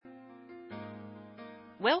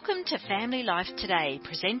Welcome to Family Life Today,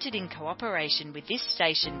 presented in cooperation with this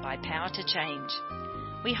station by Power to Change.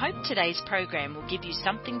 We hope today's program will give you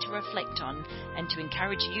something to reflect on and to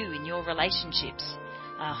encourage you in your relationships.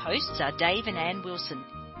 Our hosts are Dave and Ann Wilson.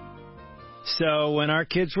 So when our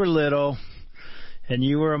kids were little, and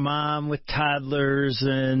you were a mom with toddlers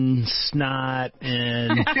and snot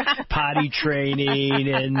and potty training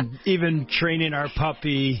and even training our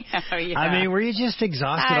puppy. Oh, yeah. I mean, were you just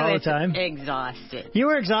exhausted all the time? Exhausted. You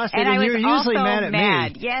were exhausted, and you were usually mad at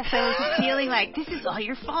me. Yes, I was feeling like, this is all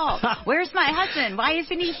your fault. Where's my husband? Why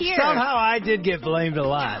isn't he here? Somehow I did get blamed a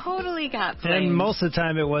lot. Totally got blamed. And most of the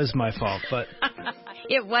time it was my fault, but...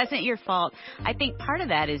 It wasn't your fault. I think part of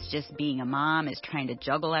that is just being a mom, is trying to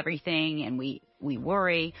juggle everything, and we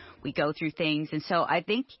worry, we go through things. And so I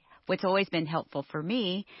think what's always been helpful for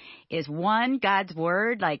me is, one, God's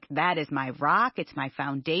Word. Like, that is my rock. It's my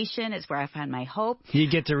foundation. It's where I find my hope. You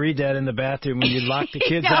get to read that in the bathroom when you lock the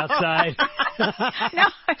kids outside. No,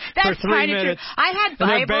 that's for 3 minutes. I had Bibles. And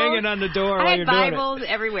they're banging on the door while you're doing it. I had Bibles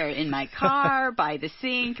everywhere, in my car, by the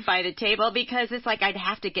sink, by the table, because it's like I'd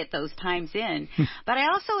have to get those times in. But I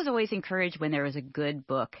also was always encouraged when there was a good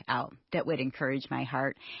book out that would encourage my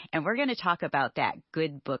heart. And we're going to talk about that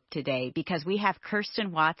good book today, because we have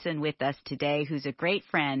Kirsten Watson with us today, who's a great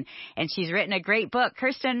friend, and she's written a great book.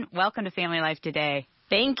 Kirsten, welcome to Family Life Today.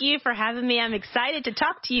 Thank you for having me. I'm excited to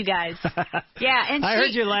talk to you guys. Yeah, and I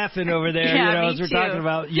heard you laughing over there, as we're talking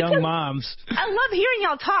about young moms. I love hearing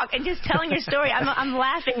y'all talk and just telling your story. I'm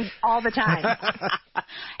laughing all the time.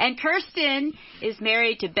 And Kirsten is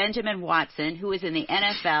married to Benjamin Watson, who is in the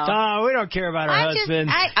NFL. Oh, we don't care about her husband.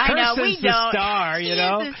 I know, we Kirsten's don't. the star, She is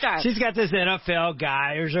the star. She's got this NFL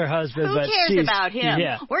guy who's her husband. Who but cares about him?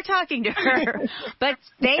 Yeah. We're talking to her. But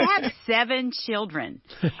they have 7 children.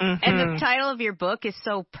 And the title of your book is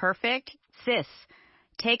so perfect. Sis,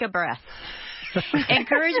 take a breath.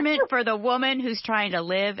 Encouragement for the woman who's trying to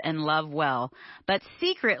live and love well, but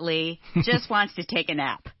secretly just wants to take a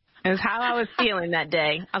nap. That's how I was feeling that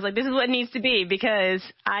day. I was like, this is what it needs to be, because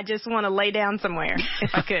I just want to lay down somewhere if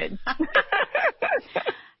I could.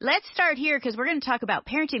 Let's start here, because we're going to talk about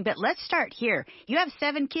parenting, but let's start here. You have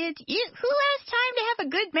 7 kids. Who has time to have a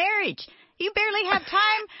good marriage? You barely have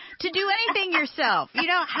time to do anything yourself.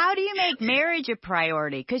 How do you make marriage a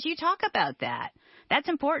priority? Because you talk about that. That's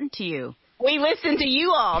important to you. We listened to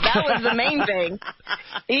you all. That was the main thing.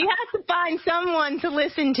 You have to find someone to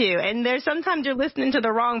listen to. And sometimes you're listening to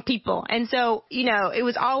the wrong people. And so, it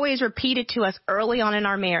was always repeated to us early on in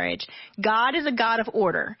our marriage. God is a God of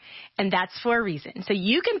order. And that's for a reason. So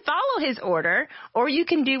you can follow his order, or you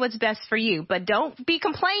can do what's best for you. But don't be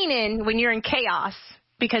complaining when you're in chaos,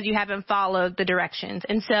 because you haven't followed the directions.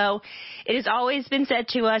 And so it has always been said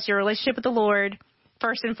to us, your relationship with the Lord,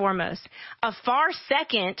 first and foremost. A far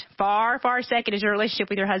second is your relationship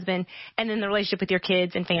with your husband, and then the relationship with your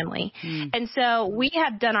kids and family. And so we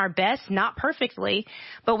have done our best, not perfectly,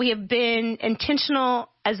 but we have been intentional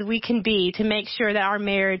as we can be to make sure that our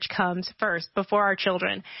marriage comes first before our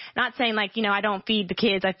children. Not saying like, I don't feed the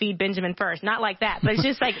kids, I feed Benjamin first. Not like that, but it's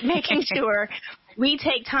just like making sure we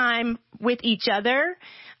take time with each other.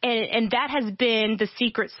 And that has been the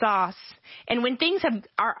secret sauce. And when things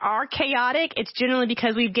are chaotic, it's generally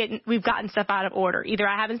because we've gotten stuff out of order. Either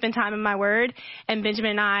I haven't spent time in my word, and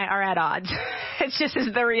Benjamin and I are at odds. It's just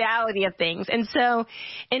the reality of things. And so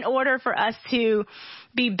in order for us to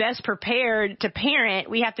be best prepared to parent,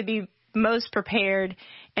 we have to be most prepared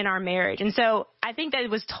in our marriage. And so I think that it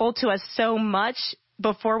was told to us so much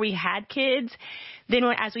before we had kids. Then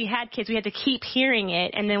as we had kids, we had to keep hearing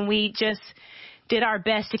it. And then we just did our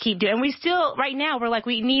best to keep doing it. And we still, right now, we're like,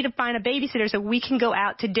 we need to find a babysitter so we can go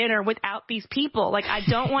out to dinner without these people. Like, I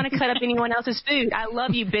don't want to cut up anyone else's food. I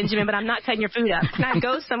love you, Benjamin, but I'm not cutting your food up. Can I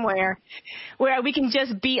go somewhere where we can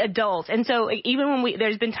just be adults? And so even when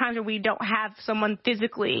there's been times where we don't have someone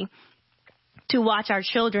physically to watch our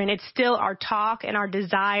children, it's still our talk and our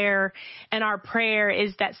desire and our prayer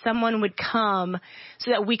is that someone would come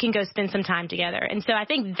so that we can go spend some time together. And so I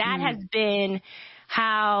think that has been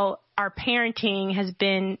how our parenting has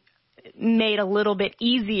been made a little bit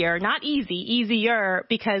easier, not easy, easier,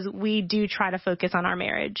 because we do try to focus on our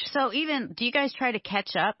marriage. So do you guys try to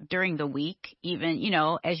catch up during the week, even,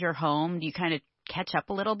 as you're home? Do you kind of catch up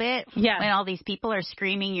a little bit? Yeah. When all these people are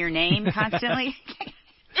screaming your name constantly?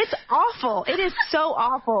 It's awful. It is so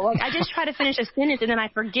awful. Like, I just try to finish a sentence and then I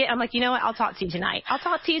forget. I'm like, you know what? I'll talk to you tonight.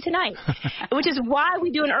 Which is why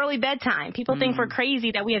we do an early bedtime. People think we're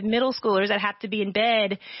crazy that we have middle schoolers that have to be in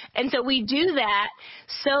bed. And so we do that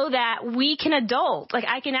so that we can adult. Like,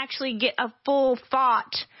 I can actually get a full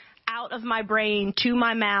thought out of my brain to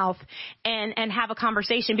my mouth and have a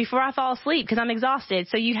conversation before I fall asleep because I'm exhausted.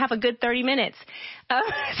 So you have a good 30 minutes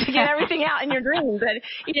to get everything out in your dreams.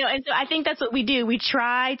 And so I think that's what we do. We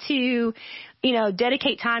try to,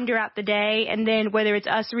 dedicate time throughout the day. And then whether it's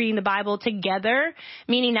us reading the Bible together,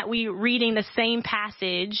 meaning that we reading the same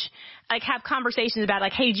passage, like have conversations about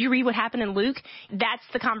like, hey, did you read what happened in Luke? That's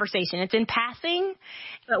the conversation. It's in passing,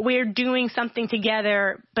 but we're doing something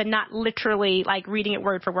together, but not literally like reading it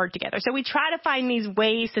word for word together. So we try to find these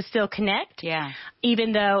ways to still connect,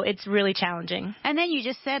 even though it's really challenging. And then you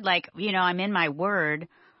just said like, I'm in my word.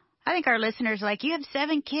 I think our listeners are like, you have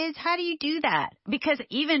 7 kids. How do you do that? Because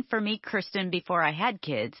even for me, Kirsten, before I had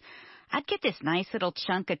kids, I'd get this nice little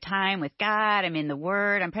chunk of time with God. I'm in the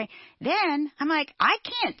Word. I'm praying. Then I'm like, I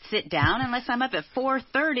can't sit down unless I'm up at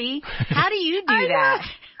 4:30. How do you do that?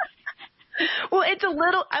 Well, it's a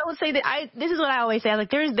little, I will say that this is what I always say. I was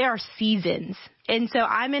like, there are seasons. And so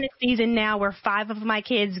I'm in a season now where 5 of my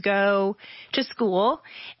kids go to school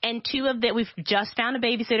and 2 of them, we've just found a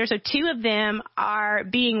babysitter. So 2 of them are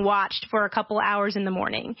being watched for a couple hours in the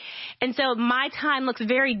morning. And so my time looks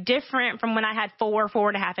very different from when I had 4,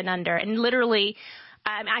 4.5 and under. And literally,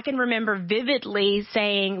 I can remember vividly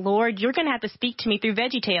saying, Lord, you're going to have to speak to me through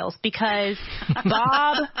VeggieTales because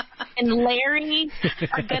Bob and Larry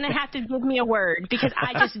are going to have to give me a word because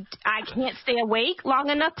I can't stay awake long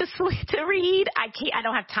enough to read. I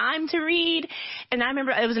don't have time to read. And I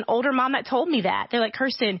remember it was an older mom that told me that. They're like,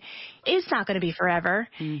 Kirsten, it's not going to be forever.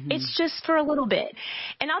 Mm-hmm. It's just for a little bit.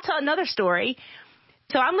 And I'll tell another story.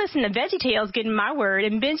 So I'm listening to VeggieTales, getting my word,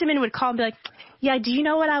 and Benjamin would call and be like, yeah, do you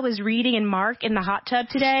know what I was reading in Mark in the hot tub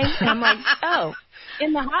today? And I'm like, oh,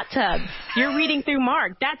 in the hot tub. You're reading through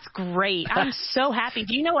Mark. That's great. I'm so happy.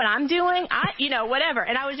 Do you know what I'm doing? Whatever.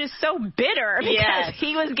 And I was just so bitter because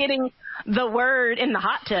he was getting the word in the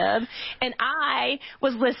hot tub and I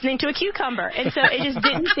was listening to a cucumber. And so it just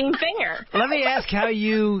didn't seem fair. Let me ask how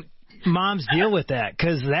you moms deal with that,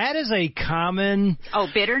 because that is a common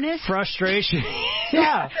bitterness, frustration.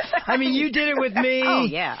 Yeah, I mean, you did it with me. Oh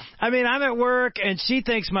yeah. I mean, I'm at work and she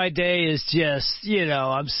thinks my day is just,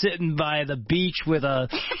 I'm sitting by the beach with a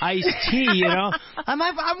iced tea.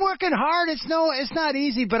 I'm working hard. It's not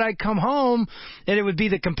easy. But I come home and it would be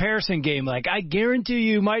the comparison game. Like, I guarantee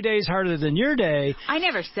you, my day's harder than your day. I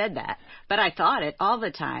never said that, but I thought it all the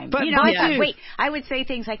time. But I would say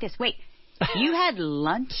things like this. Wait. You had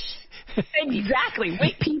lunch? Exactly.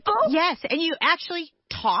 With people? Yes. And you actually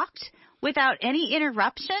talked without any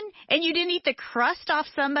interruption? And you didn't eat the crust off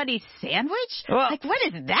somebody's sandwich? Well, like, what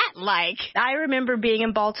is that like? I remember being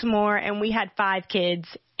in Baltimore and we had 5 kids.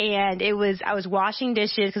 And I was washing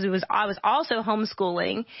dishes because I was also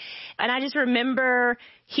homeschooling. And I just remember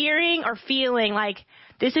hearing or feeling like,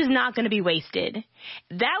 this is not going to be wasted.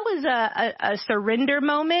 That was a surrender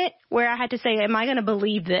moment where I had to say, am I going to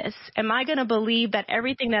believe this? Am I going to believe that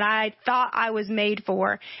everything that I thought I was made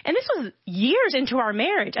for? And this was years into our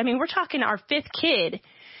marriage. I mean, we're talking our 5th kid.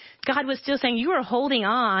 God was still saying, you are holding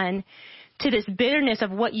on to this bitterness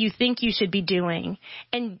of what you think you should be doing.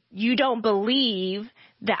 And you don't believe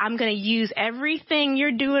that I'm going to use everything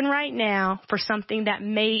you're doing right now for something that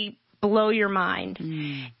may blow your mind.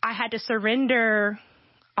 I had to surrender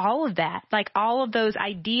all of that, like all of those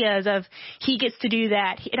ideas of he gets to do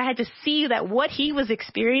that. And I had to see that what he was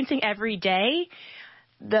experiencing every day,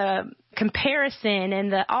 the comparison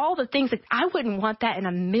and all the things, that I wouldn't want that in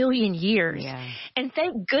a million years. Yeah. And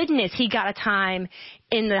thank goodness he got a time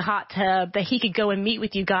in the hot tub that he could go and meet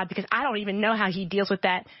with you, God, because I don't even know how he deals with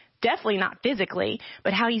that. Definitely not physically,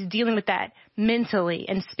 but how he's dealing with that mentally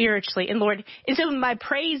and spiritually. And Lord, and so my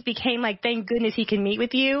praise became like, thank goodness he can meet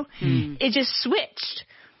with you. It just switched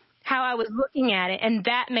how I was looking at it, and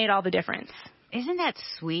that made all the difference. Isn't that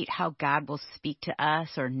sweet how God will speak to us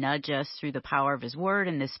or nudge us through the power of his word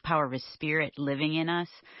and this power of his spirit living in us?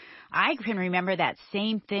 I can remember that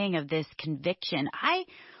same thing of this conviction. I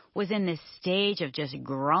was in this stage of just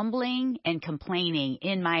grumbling and complaining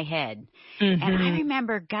in my head. And I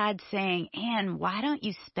remember God saying, Ann, why don't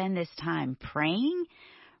you spend this time praying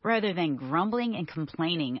rather than grumbling and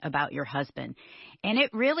complaining about your husband? And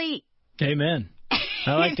it really... Amen.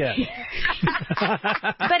 I like that.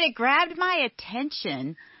 But it grabbed my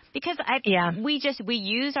attention because we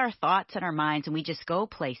use our thoughts and our minds and we just go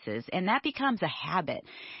places, and that becomes a habit.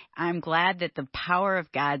 I'm glad that the power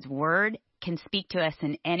of God's word can speak to us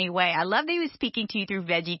in any way. I love that he was speaking to you through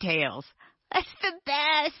VeggieTales. That's the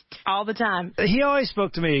best. All the time. He always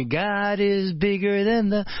spoke to me, God is bigger than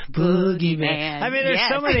the boogeyman. I mean, there's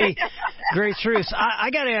so many great truths. I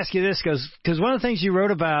got to ask you this, because one of the things you wrote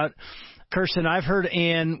about, Kirsten, I've heard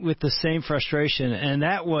Ann with the same frustration, and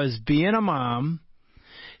that was being a mom,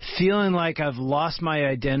 feeling like I've lost my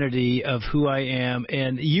identity of who I am.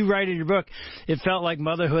 And you write in your book, it felt like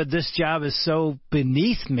motherhood, this job is so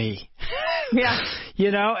beneath me. Yeah.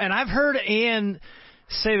 And I've heard Ann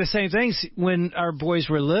say the same things when our boys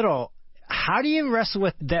were little. How do you wrestle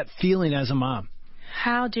with that feeling as a mom?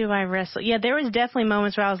 How do I wrestle? Yeah, there was definitely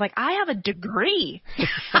moments where I was like, I have a degree.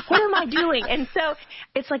 What am I doing? And so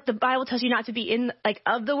it's like the Bible tells you not to be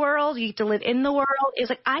of the world. You have to live in the world. It's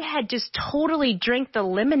like I had just totally drank the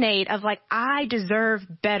lemonade of like, I deserve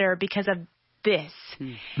better because of this.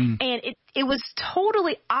 Mm-hmm. And it was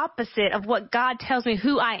totally opposite of what God tells me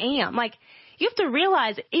who I am. Like, you have to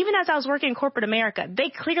realize, even as I was working in corporate America,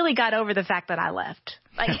 they clearly got over the fact that I left.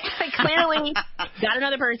 Like, I clearly got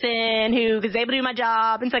another person who was able to do my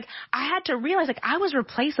job. And it's like, I had to realize, like, I was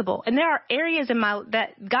replaceable. And there are areas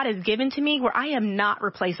that God has given to me where I am not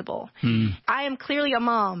replaceable. I am clearly a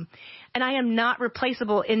mom, and I am not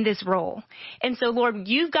replaceable in this role. And so, Lord,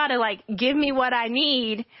 you've got to, like, give me what I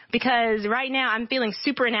need, because right now I'm feeling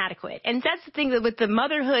super inadequate. And that's the thing that with the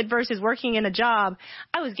motherhood versus working in a job,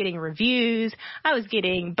 I was getting reviews. I was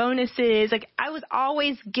getting bonuses. Like, I was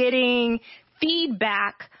always getting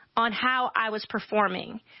feedback on how I was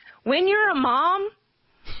performing. When you're a mom,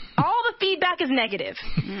 all the feedback is negative.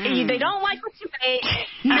 They don't like what you make.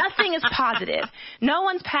 Nothing is positive. No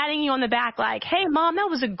one's patting you on the back like, hey, Mom, that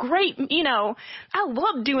was a great, I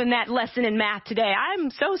love doing that lesson in math today.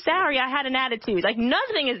 I'm so sorry I had an attitude. Like, none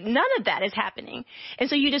of that is happening. And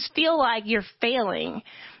so you just feel like you're failing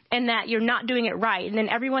and that you're not doing it right. And then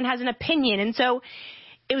everyone has an opinion. And so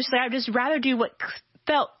it was like, I'd just rather do what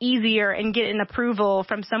felt easier and get an approval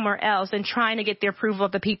from somewhere else than trying to get the approval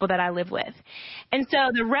of the people that I live with. And so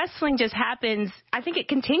the wrestling just happens. I think it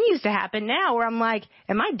continues to happen now where I'm like,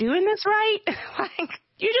 am I doing this right? Like,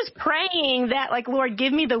 you're just praying that, like, Lord,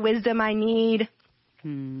 give me the wisdom I need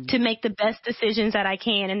to make the best decisions that I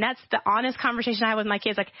can. And that's the honest conversation I have with my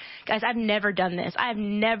kids. Like, guys, I've never done this. I've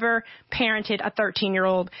never parented a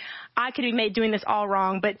 13-year-old. I could be doing this all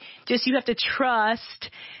wrong, but just you have to trust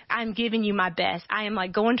I'm giving you my best. I am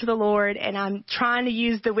like going to the Lord and I'm trying to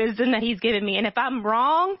use the wisdom that he's given me. And if I'm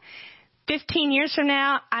wrong, 15 years from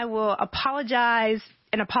now, I will apologize,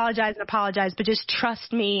 but just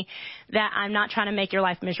trust me that I'm not trying to make your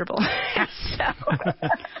life miserable.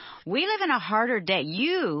 We live in a harder day.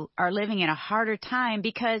 You are living in a harder time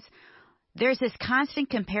because there's this constant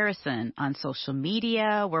comparison on social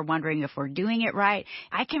media. We're wondering if we're doing it right.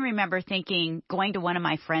 I can remember going to one of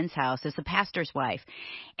my friends' houses, a pastor's wife,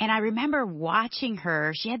 and I remember watching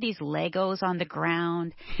her. She had these Legos on the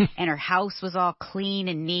ground, and her house was all clean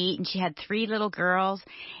and neat, and she had 3 little girls,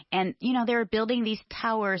 and, they were building these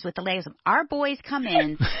towers with the Legos. Our boys come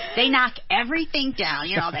in, they knock everything down,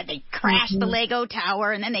 that they crash the Lego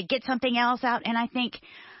tower, and then they get something else out, and I think,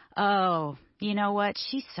 oh, you know what?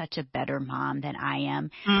 She's such a better mom than I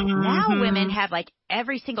am. Mm-hmm. Now women have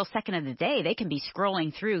every single second of the day, they can be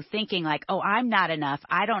scrolling through thinking oh, I'm not enough.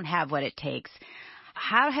 I don't have what it takes.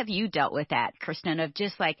 How have you dealt with that, Kirsten, of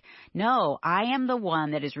just no, I am the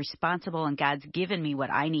one that is responsible and God's given me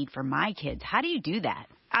what I need for my kids. How do you do that?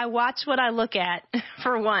 I watch what I look at,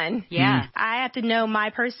 for one. Yeah. I have to know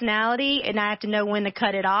my personality, and I have to know when to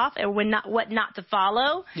cut it off and what not to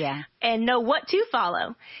follow. Yeah. And know what to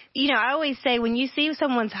follow. I always say when you see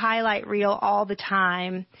someone's highlight reel all the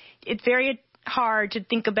time, it's very hard to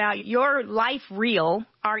think about your life reel,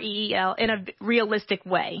 R-E-E-L, in a realistic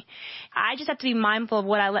way. I just have to be mindful of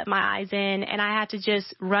what I let my eyes in, and I have to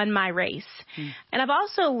just run my race. And I've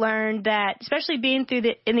also learned that, especially being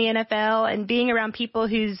in the NFL and being around people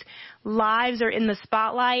whose lives are in the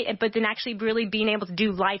spotlight, but then actually really being able to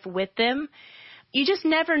do life with them, you just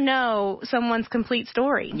never know someone's complete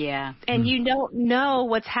story. Yeah. And you don't know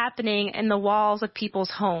what's happening in the walls of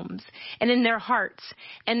people's homes and in their hearts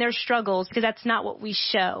and their struggles, because that's not what we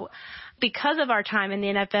show. Because of our time in the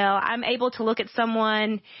NFL, I'm able to look at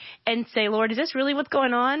someone and say, Lord, is this really what's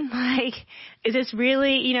going on? Is this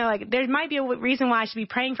really, there might be a reason why I should be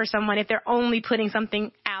praying for someone if they're only putting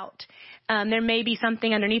something out. There may be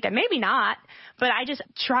something underneath that, maybe not, but I just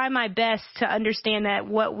try my best to understand that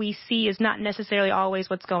what we see is not necessarily always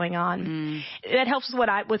what's going on. That helps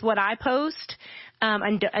with what I post,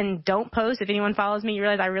 and don't post. If anyone follows me, you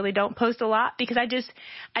realize I really don't post a lot, because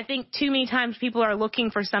I think too many times people are looking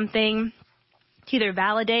for something to either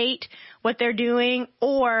validate what they're doing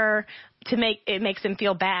or it makes them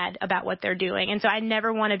feel bad about what they're doing. And so I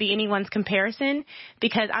never want to be anyone's comparison,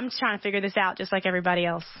 because I'm just trying to figure this out just like everybody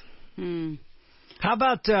else. How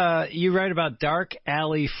about you write about dark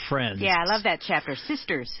alley friends? Yeah, I love that chapter.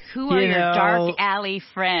 Sisters, who are your dark alley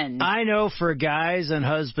friends? I know for guys and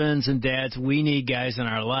husbands and dads, we need guys in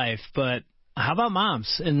our life, but How about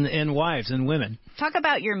moms and wives and women? Talk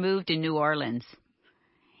about your move to New Orleans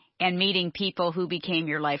and meeting people who became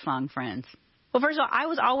your lifelong friends. Well, first of all, I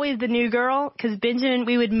was always the new girl because Benjamin,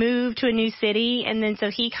 we would move to a new city. And then so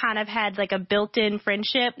he kind of had like a built-in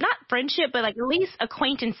friendship, not friendship, but like at least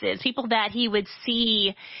acquaintances, people that he would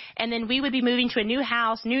see. And then we would be moving to a new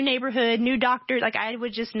house, new neighborhood, new doctor. Like I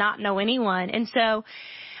would just not know anyone. And so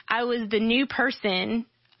I was the new person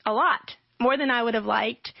a lot more than I would have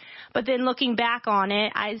liked. But then looking back on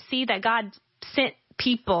it, I see that God sent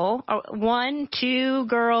people, 1, 2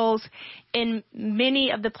 girls in many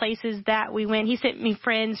of the places that we went. He sent me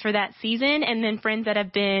friends for that season, and then friends that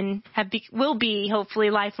will be hopefully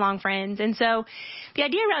lifelong friends. And so the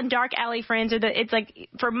idea around dark alley friends it's like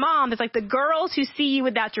for mom, it's like the girls who see you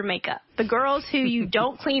without your makeup, the girls who you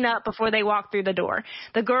don't clean up before they walk through the door,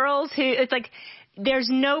 the girls who it's like, there's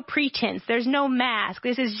no pretense. There's no mask.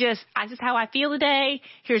 This is how I feel today.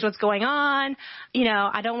 Here's what's going on.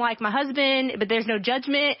 I don't like my husband, but there's no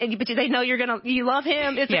judgment. But they know you love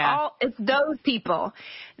him. It's those people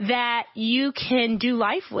that you can do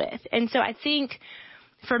life with. And so I think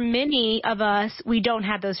for many of us, we don't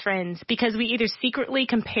have those friends because we either secretly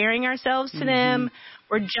comparing ourselves to them,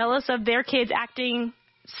 we're jealous of their kids acting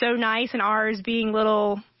so nice and ours being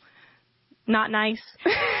little not nice.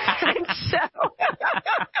 And so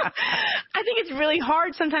I think it's really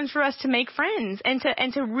hard sometimes for us to make friends and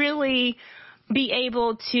to really be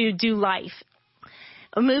able to do life.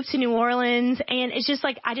 I moved to New Orleans, and it's just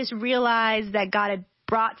like I just realized that God had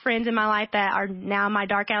brought friends in my life that are now my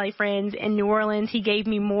dark alley friends. In New Orleans, he gave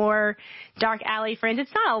me more dark alley friends.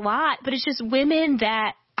 It's not a lot, but it's just women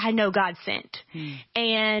that I know God sent.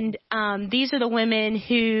 And these are the women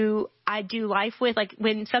who I do life with. Like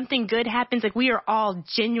when something good happens, like we are all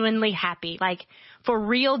genuinely happy, like for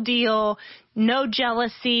real deal, no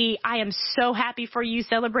jealousy. I am so happy for you,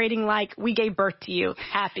 celebrating like we gave birth to you,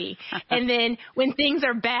 happy. And then when things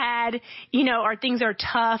are bad, or things are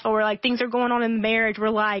tough, or like things are going on in the marriage, we're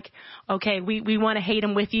like, okay, we want to hate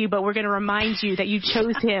him with you, but we're going to remind you that you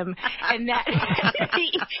chose him. And that,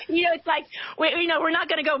 it's like, we're not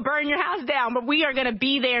going to go burn your house down, but we are going to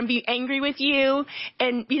be there and be angry with you.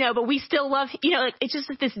 And, but we still love, it's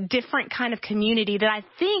just this different kind of community that I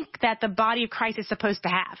think that the body of Christ is supposed to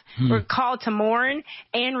have. We're called to mourn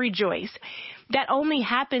and rejoice. That only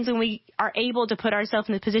happens when we are able to put ourselves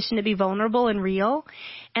in the position to be vulnerable and real.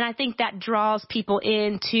 And I think that draws people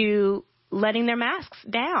into letting their masks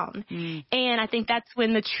down. And I think that's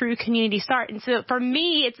when the true community starts. And so for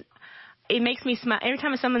me, it makes me smile. Every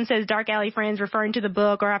time someone says dark alley friends referring to the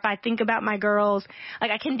book, or if I think about my girls,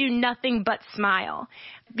 like I can do nothing but smile.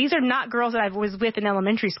 These are not girls that I was with in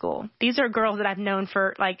elementary school. These are girls that I've known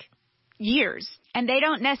for like years. And they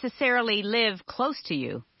don't necessarily live close to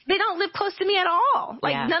you. They don't live close to me at all.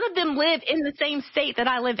 Like none of them live in the same state that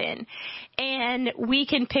I live in. And we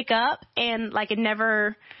can pick up and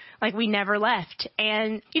we never left.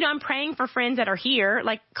 And, I'm praying for friends that are here,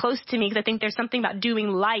 like close to me, because I think there's something about doing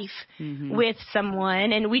life with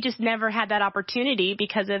someone. And we just never had that opportunity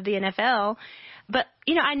because of the NFL. But,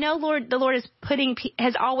 I know the Lord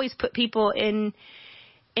has always put people in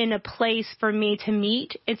a place for me to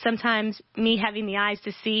meet. It's sometimes me having the eyes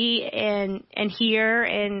to see and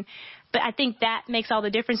hear. But I think that makes all the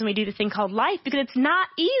difference when we do this thing called life, because it's not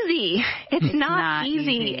easy. It's not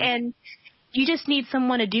easy. And you just need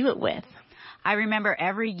someone to do it with. I remember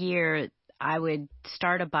every year I would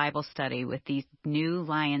start a Bible study with these new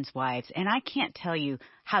Lions wives, and I can't tell you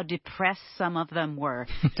how depressed some of them were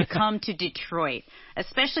to come to Detroit,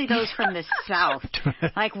 especially those from the South.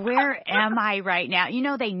 Like, where am I right now?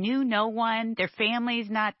 They knew no one. Their family's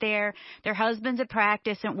not there. Their husbands at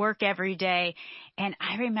practice and work every day. And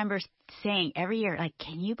I remember saying every year, like,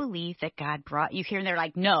 can you believe that God brought you here? And they're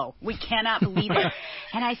like, no, we cannot believe it.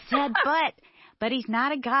 And I said, but he's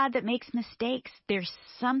not a God that makes mistakes. There's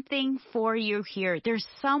something for you here. There's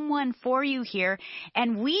someone for you here.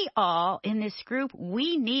 And we all in this group,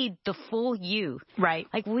 we need the full you. Right.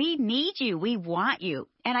 Like, we need you. We want you.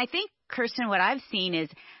 And I think, Kirsten, what I've seen is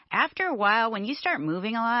after a while, when you start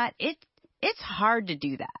moving a lot, it's hard to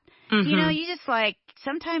do that. You just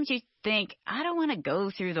sometimes you think, I don't want to go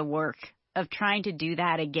through the work of trying to do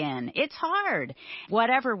that again. It's hard.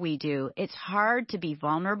 Whatever we do, it's hard to be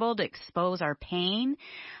vulnerable, to expose our pain.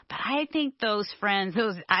 But I think those friends,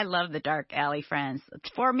 I love the dark alley friends.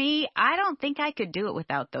 For me, I don't think I could do it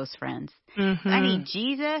without those friends. I need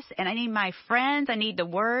Jesus, and I need my friends. I need the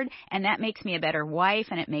Word, and that makes me a better wife,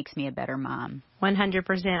 and it makes me a better mom.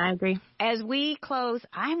 100%. I agree. As we close,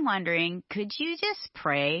 I'm wondering, could you just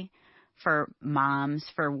pray for moms,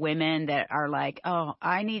 for women that are like, oh,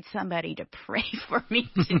 I need somebody to pray for me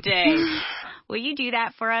today. Will you do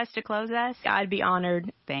that for us to close us? I'd be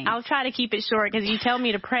honored. Thanks. I'll try to keep it short because you tell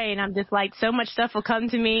me to pray and I'm just like, so much stuff will come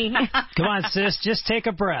to me. Come on, sis, just take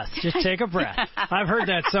a breath. Just take a breath. I've heard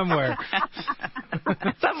that somewhere.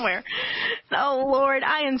 Somewhere. Oh, Lord,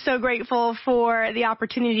 I am so grateful for the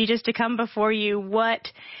opportunity just to come before you. What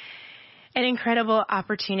an incredible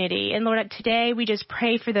opportunity. And Lord, today we just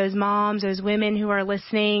pray for those moms, those women who are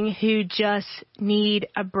listening who just need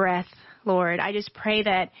a breath, Lord. I just pray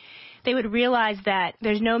that they would realize that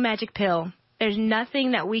there's no magic pill. There's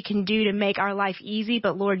nothing that we can do to make our life easy,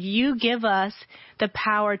 but Lord, you give us the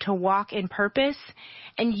power to walk in purpose,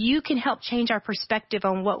 and you can help change our perspective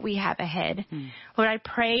on what we have ahead. Lord, I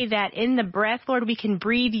pray that in the breath, Lord, we can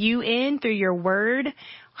breathe you in through your word,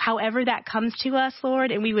 however that comes to us,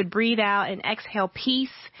 Lord, and we would breathe out and exhale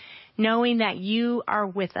peace, knowing that you are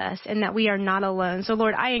with us and that we are not alone. So,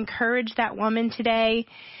 Lord, I encourage that woman today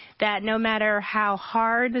that no matter how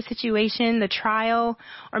hard the situation, the trial,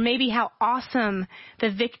 or maybe how awesome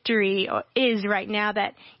the victory is right now,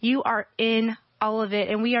 that you are in all of it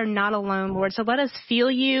and we are not alone, Lord. So let us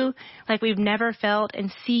feel you like we've never felt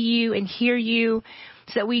and see you and hear you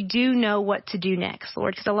so that we do know what to do next,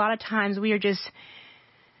 Lord. Because a lot of times we're just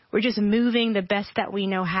moving the best that we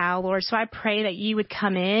know how, Lord. So I pray that you would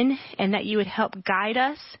come in and that you would help guide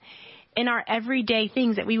us in our everyday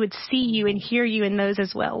things, that we would see you and hear you in those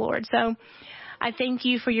as well, Lord. So I thank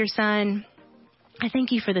you for your son. I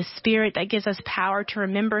thank you for the Spirit that gives us power to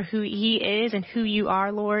remember who he is and who you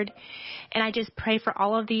are, Lord. And I just pray for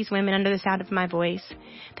all of these women under the sound of my voice,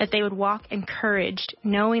 that they would walk encouraged,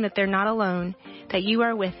 knowing that they're not alone, that you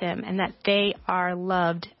are with them, and that they are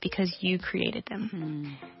loved because you created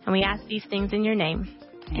them. And we ask these things in your name.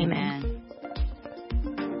 Amen.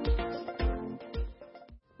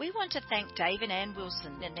 We want to thank Dave and Ann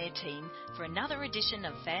Wilson and their team for another edition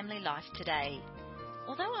of Family Life Today.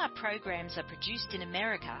 Although our programs are produced in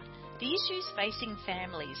America, the issues facing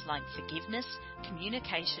families like forgiveness,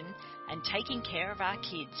 communication, and taking care of our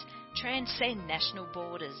kids transcend national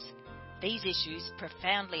borders. These issues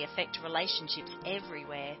profoundly affect relationships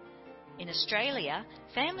everywhere. In Australia,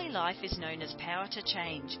 Family Life is known as Power to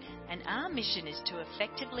Change, and our mission is to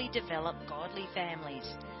effectively develop godly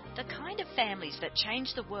families, the kind of families that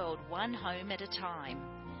change the world one home at a time.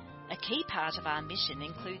 A key part of our mission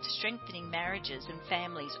includes strengthening marriages and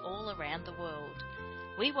families all around the world.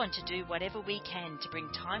 We want to do whatever we can to bring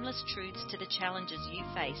timeless truths to the challenges you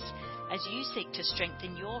face as you seek to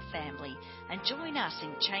strengthen your family and join us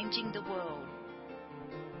in changing the world.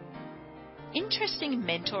 Interested in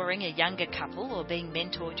mentoring a younger couple or being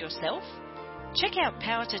mentored yourself? Check out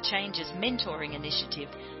Power to Change's mentoring initiative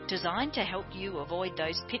designed to help you avoid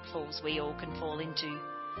those pitfalls we all can fall into.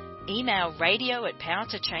 Email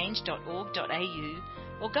radio@powertochange.org.au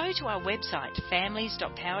or go to our website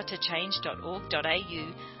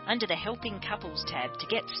families.powertochange.org.au under the Helping Couples tab to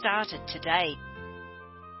get started today.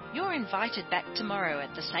 You're invited back tomorrow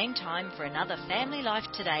at the same time for another Family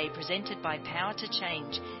Life Today presented by Power to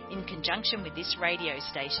Change in conjunction with this radio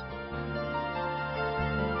station.